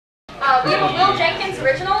We have a Will Jenkins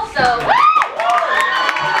original, so...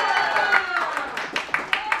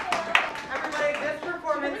 Everybody, this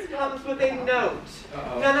performance comes with a note.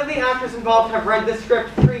 None of the actors involved have read the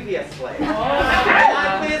script previously. And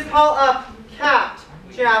I please call up Kat,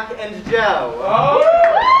 Jack, and Joe.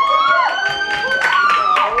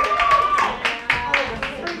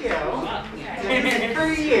 This is for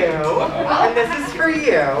you, and this is for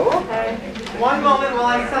you. One moment while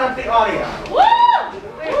I set up the audio.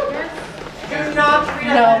 Do not read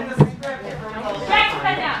ahead in the script. Jack,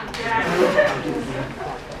 pen down.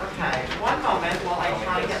 Okay, one moment while I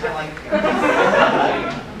try to get my like.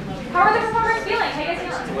 How are the performers feeling? How you guys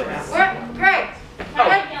feeling? We're great. Good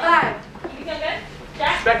vibe. You feel good?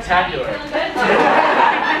 Jack? Spectacular. You feeling good?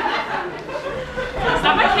 Is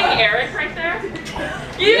that my King Eric right there?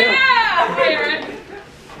 Yeah! Eric.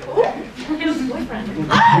 His boyfriend.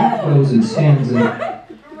 Jack goes and stands in.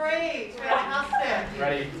 Great, fantastic.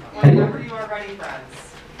 Ready? Whenever you are ready,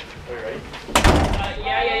 friends. Are we ready?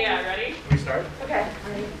 Yeah. Ready? Can we start? Okay.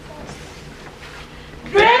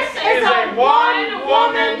 This is a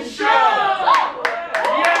one-woman show!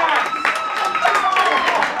 Yes!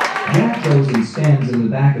 Jack goes and stands in the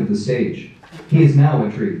back of the stage. He is now a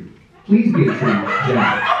tree. Please be a tree,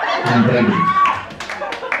 Jack. I'm begging.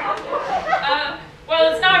 Well,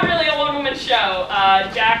 it's not really a one-woman show.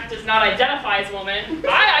 Jack does not identify as a woman.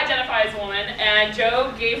 I identify as a woman, and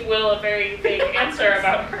Joe gave Will a very vague answer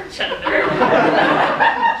about her gender.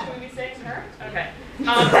 Should we be saying her? Okay.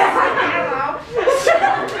 So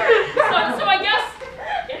I guess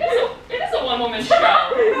it is a one-woman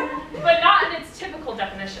show, but not in its typical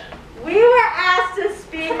definition. We were asked to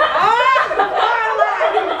speak all of our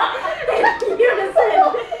lives in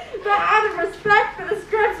unison, but out of respect for the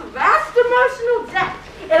script's vast emotional depth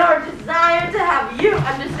and our desire to have you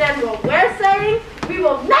understand what we're saying, we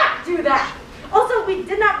will not do that. Also, we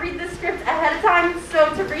did not read the script ahead of time,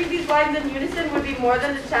 so to read these lines in unison would be more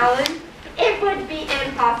than a challenge. It would be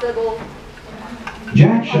impossible.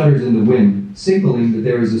 Jack shudders in the wind, signaling that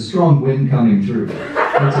there is a strong wind coming through.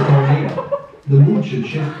 It's a tornado. The mood should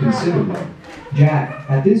shift considerably. Jack,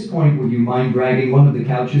 at this point, would you mind dragging one of the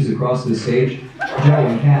couches across the stage? Joe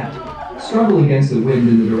and Kat struggle against the wind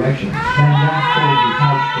in the direction. Then Jack pulls the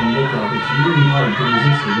couch and look like it's really hard to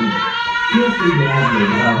resist the wind. Feel free to admit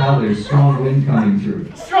about how there's strong wind coming through.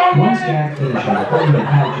 Once Jack finishes pulling the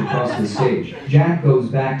couch across the stage, Jack goes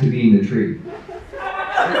back to being the tree.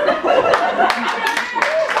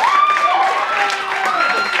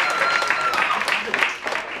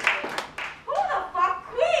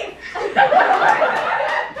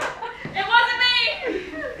 It wasn't me!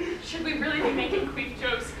 Should we really be making queef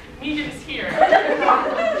jokes? Negan is here. She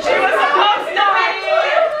was supposed to be!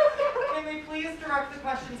 Can we please direct the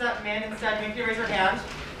questions at Min instead? Can you raise your hand?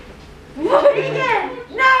 Megan!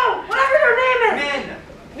 No! Whatever your name is!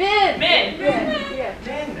 Min! Min! Min!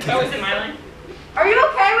 Oh, is it my line? Are you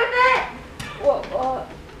okay with it?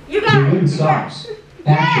 You The got wind it. stops.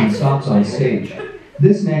 Action stops on stage.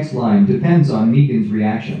 This next line depends on Negan's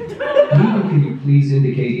reaction. Negan, can you please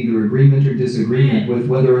indicate either agreement or disagreement with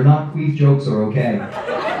whether or not queef jokes are okay? Up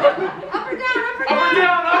or down, up or Up down. or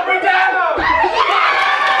down, up or down!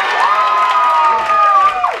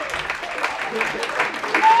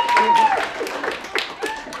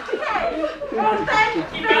 Oh, thank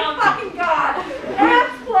the fucking God.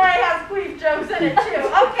 Ants play has queef jokes in it too.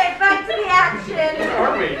 Okay, back to the action.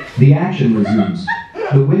 Are we? The action resumes.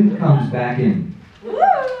 The wind comes back in. Woo!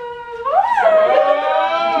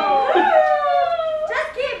 Just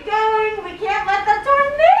keep going. We can't let the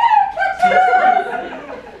tornado catch us.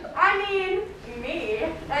 I mean,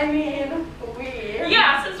 we.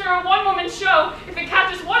 Yeah, since we're a one-woman show, if it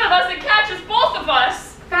catches one of us, it catches both of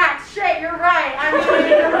us! Facts, shit, you're right. I mean,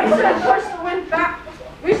 we should push the wind back.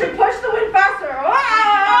 We should push the wind faster.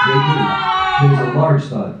 They do. There's a large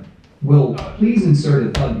thud. Will, please insert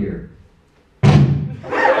a thud here.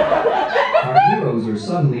 Our heroes are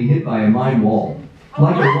suddenly hit by a mine wall.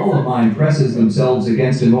 Like a wall, a mine presses themselves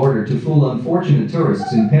against in order to fool unfortunate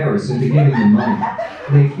tourists in Paris into giving them money.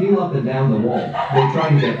 They feel up and down the wall. They try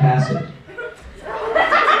to get past it.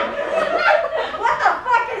 What the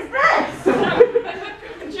fuck is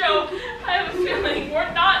this? Joe, I have a feeling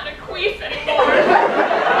we're not in a queef anymore.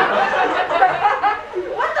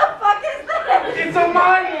 What the fuck is this? It's a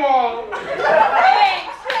mine wall!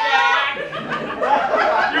 Thanks, Jack!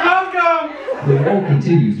 You're welcome! The wall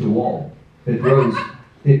continues to wall. It grows.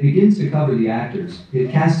 It begins to cover the actors. It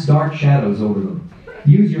casts dark shadows over them.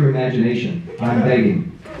 Use your imagination. I'm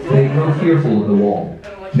begging. They grow fearful of the wall.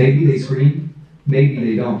 Maybe they scream. Maybe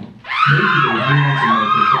they don't. Maybe there's nuance in their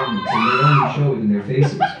performance and they only show it in their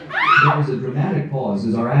faces. There is a dramatic pause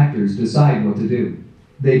as our actors decide what to do.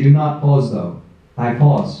 They do not pause though. I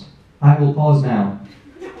pause. I will pause now.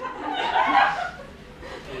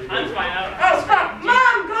 I'm fine. Oh, stop!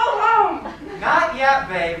 Mom, go home! Not yet,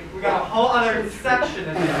 babe. We got a whole other section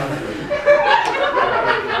in there.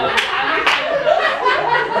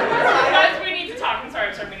 Guys, we need to talk. I'm sorry,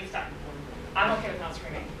 we need to talk. I'm okay with not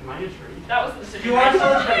screaming. Am I a tree? That was the decision. You are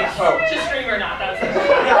still a tree. Oh. To scream or not, that was the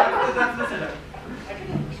decision. Yeah, that's the decision.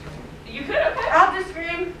 You could, okay. I'll just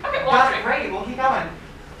scream. Okay, well, I'll That's scream. great. We'll keep going.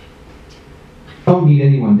 Don't need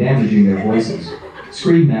anyone damaging their voices.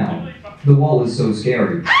 Scream now. The wall is so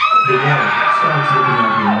scary. The wall starts looking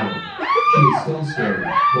like your mother. She is still scary,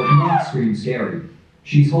 but not scream scary.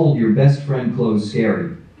 She's hold your best friend close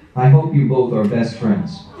scary. I hope you both are best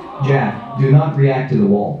friends. Jack, do not react to the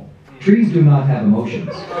wall. Trees do not have emotions,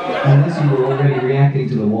 unless you were already reacting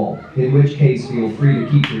to the wall, in which case feel free to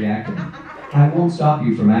keep reacting. I won't stop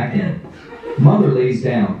you from acting. Mother lays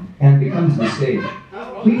down and becomes the stage.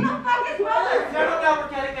 Please. Fuck his mother! No, we're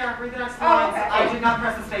getting there. Read the next Oh, lines. okay. I did not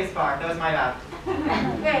press the space bar. That was my bad.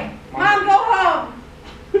 Okay, Mom, go home!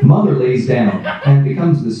 Mother lays down and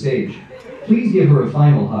becomes the stage. Please give her a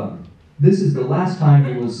final hug. This is the last time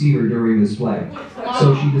you will see her during this play,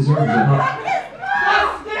 so she deserves a hug.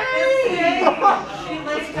 She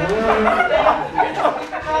lays down.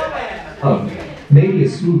 Hug. Maybe a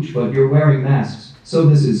smooch, but you're wearing masks, so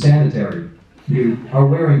this is sanitary. You are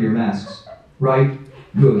wearing your masks, right?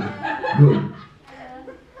 Good. Good.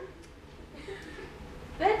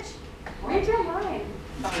 Bitch, read your mind.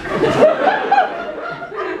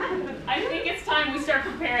 I think it's time we start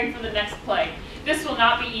preparing for the next play. This will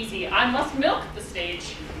not be easy. I must milk the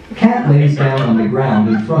stage. Cat lays down on the ground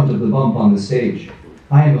in front of the bump on the stage.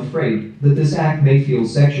 I am afraid that this act may feel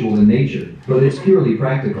sexual in nature, but it's purely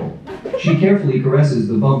practical. She carefully caresses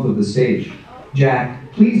the bump of the stage.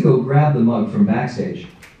 Jack, please go grab the mug from backstage.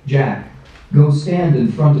 Jack, go stand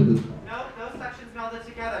in front of the... No, those sections melded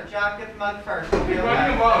together. Jack, get the mug first. We'll be Run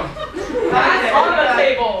okay. the mug. That's On the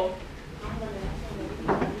table.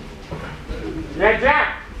 Yeah,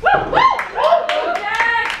 Jack.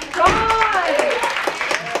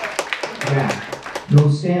 Jack, go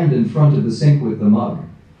stand in front of the sink with the mug.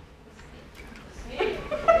 Sink.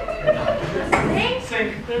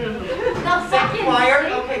 No, second.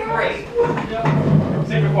 Required? Okay, great.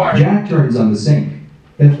 Sink required. Jack turns on the sink.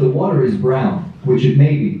 If the water is brown, which it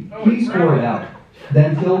may be, please pour it out.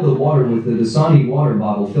 Then fill the water with the Dasani water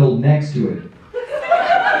bottle filled next to it. I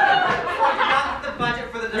did not have the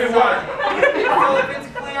budget for the design. So if it's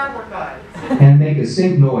clear, we're good. And make a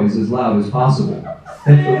sink noise as loud as possible.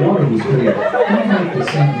 If the water was clear, don't make the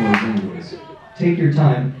sink noise anyways. Take your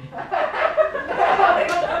time.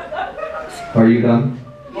 Are you done?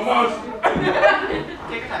 Almost.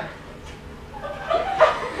 Take your time.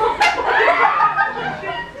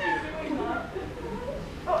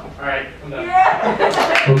 Alright, I'm done.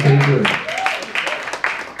 Okay, good.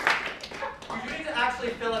 You need to actually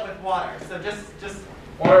fill it with water. So just.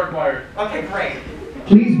 Water required. Okay, great.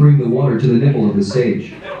 Please bring the water to the nipple of the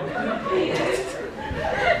stage.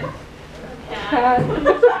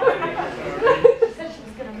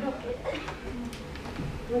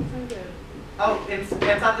 Oh, it's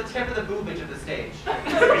at the tip of the boobage of the stage. Yep,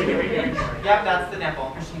 that's the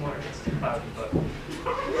nipple. There's some water. It's too cloudy, but.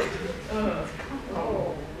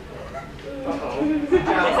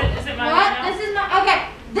 Is it my What? line now? This is not. Okay,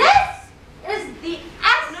 this is the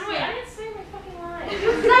essence. No, wait, I didn't say my fucking line. You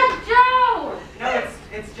said Joe! No,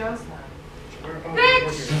 it's Joe's line.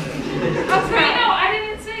 Bitch! Wait, Okay. no, I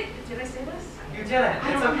didn't say. Did I say this? You didn't.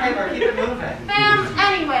 It's okay, we're keep it moving. Fam,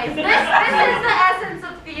 anyways, this is the essence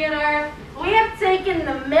of theater. We have taken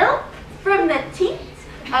the milk from the teat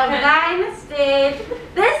of thine stage.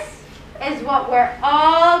 This is what we're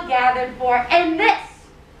all gathered for, and this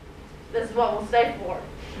is what we'll stay for.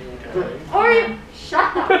 Or you,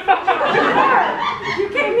 shut the fuck up. You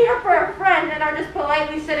came here for a friend and are just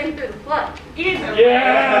politely sitting through the play. Either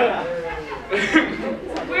Yeah!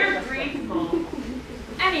 We're grateful.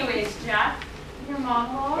 Anyways, Jack, your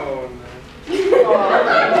monologue. Oh, no.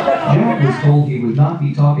 Jack was told he would not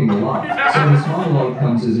be talking a lot, so this monologue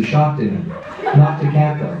comes as a shock to him. Not to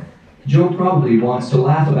Cat though. Joe probably wants to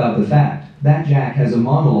laugh about the fact that Jack has a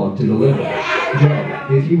monologue to deliver. Joe,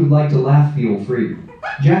 if you would like to laugh, feel free.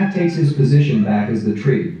 Jack takes his position back as the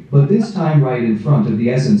tree, but this time right in front of the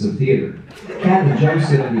essence of theater. Cat and Joe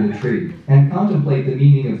sit under the tree and contemplate the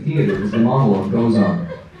meaning of theater as the monologue goes on.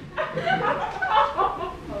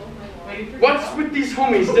 What's with these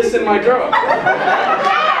homies dissing my girl? How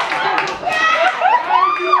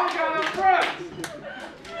do I got up front?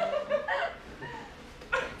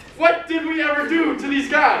 What did we ever do to these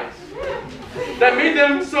guys? that made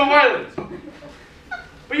them so violent.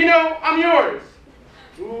 But you know, I'm yours.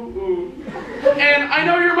 Ooh, ooh. And I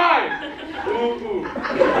know you're mine. Ooh, ooh.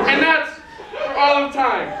 And that's for all of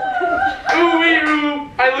time. Ooh, wee, ooh.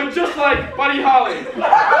 I look just like Buddy Holly.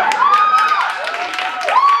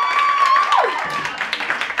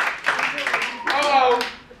 Oh,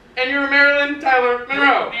 and you're Marilyn Tyler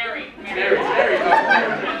Monroe. Mary. Mary.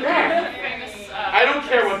 Oh, Mary. Famous, I don't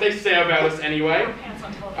care what they say about us anyway.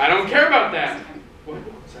 I don't care about that. What?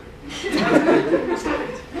 Stop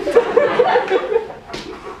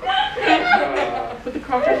it. Put the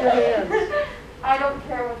cock in your hands. I don't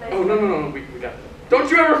care what they say. Oh, no, we got that. Don't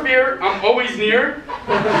you ever fear, I'm always near.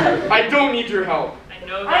 I don't need your help. I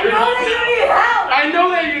know I that. know that you need help! I know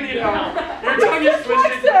that you need help. Your tongue is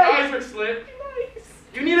twisted, your eyes are slit.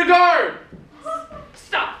 You need a guard.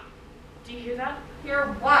 Stop. Do you hear that? Hear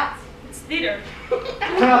what? It's theater.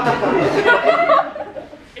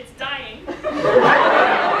 It's dying.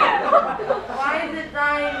 Why is it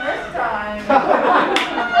dying this time?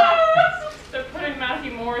 They're putting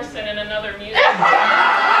Matthew Morrison in another music.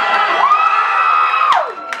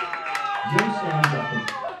 Joe stands up.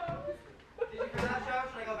 Did you hear that, Joe?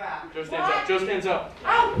 Should I go back? Joe stands up. Joe stands up.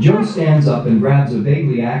 Oh, Joe stands up and grabs a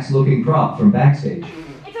vaguely axe-looking prop from backstage.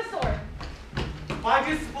 It's a sword. Why'd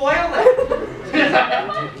you spoil it?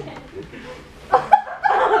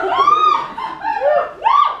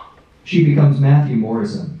 She becomes Matthew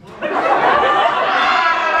Morrison. She takes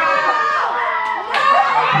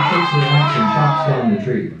her axe and chops down the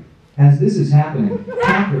tree. As this is happening,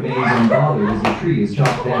 Cat remains unbothered as the tree is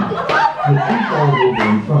chopped down. The tree falls over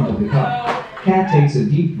in front of the cup. Cat takes a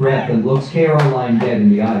deep breath and looks Caroline dead in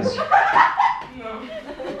the eyes.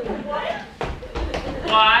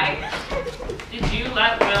 Why did you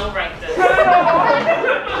let Will write this?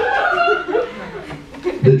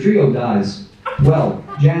 The trio dies. Well,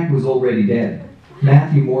 Jack was already dead.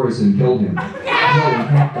 Matthew Morrison killed him. Joe and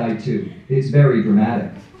Cat died too. It's very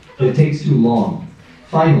dramatic. It takes too long.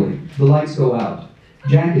 Finally, the lights go out.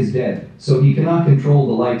 Jack is dead, so he cannot control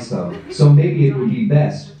the lights though. So maybe it would be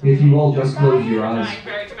best if you all just close your eyes.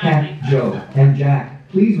 Cat, Joe, and Jack,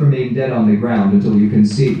 please remain dead on the ground until you can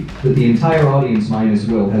see that the entire audience minus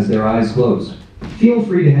Will has their eyes closed. Feel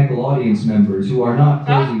free to heckle audience members who are not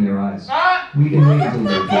closing their eyes. We can wait until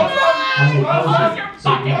they're closed. I will pause it so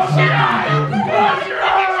you have time to ensure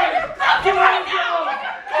compliance.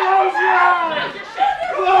 Close your eyes!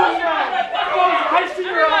 Close your eyes! I see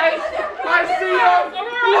your eyes! I see them!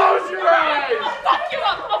 Close your eyes! I'll fuck you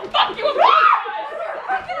up! I'll fuck you up!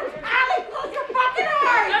 Allie, close your fucking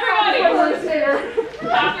eyes! Everybody!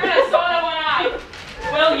 After I saw that one eye.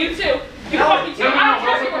 Will, you too. You No, fucking too. No, I don't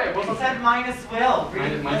care it's if you okay. He said minus Will.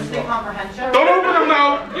 Minus Listening Will. comprehension? Don't open them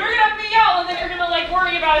though! You're gonna have me yell and then you're gonna like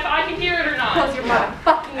worry about if I can hear it or not. Close your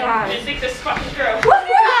motherfucking I eyes. think this fucking true. Close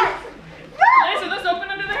your eyes! Liz, are those open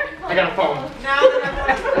under there? I got a phone. Now that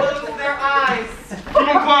everyone's closed their eyes, Keep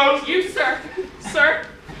them closed! You, sir. Sir.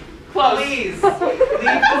 Close. please, leave this.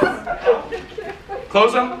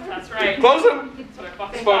 Close them! That's right. Close them! That's what I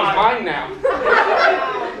fucking This phone's thought. mine now. Now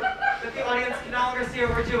that the audience can no longer see what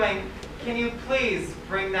we're doing, can you please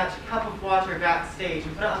bring that cup of water backstage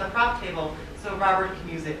and put it on the prop table so Robert can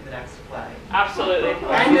use it in the next play? Absolutely.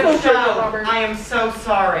 End of show. I am so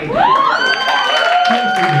sorry. Feel free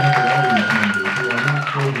to heckle audience members who are not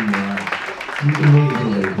closing their eyes. You can wait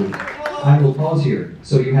until they do. I will pause here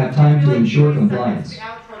so you have time to ensure compliance.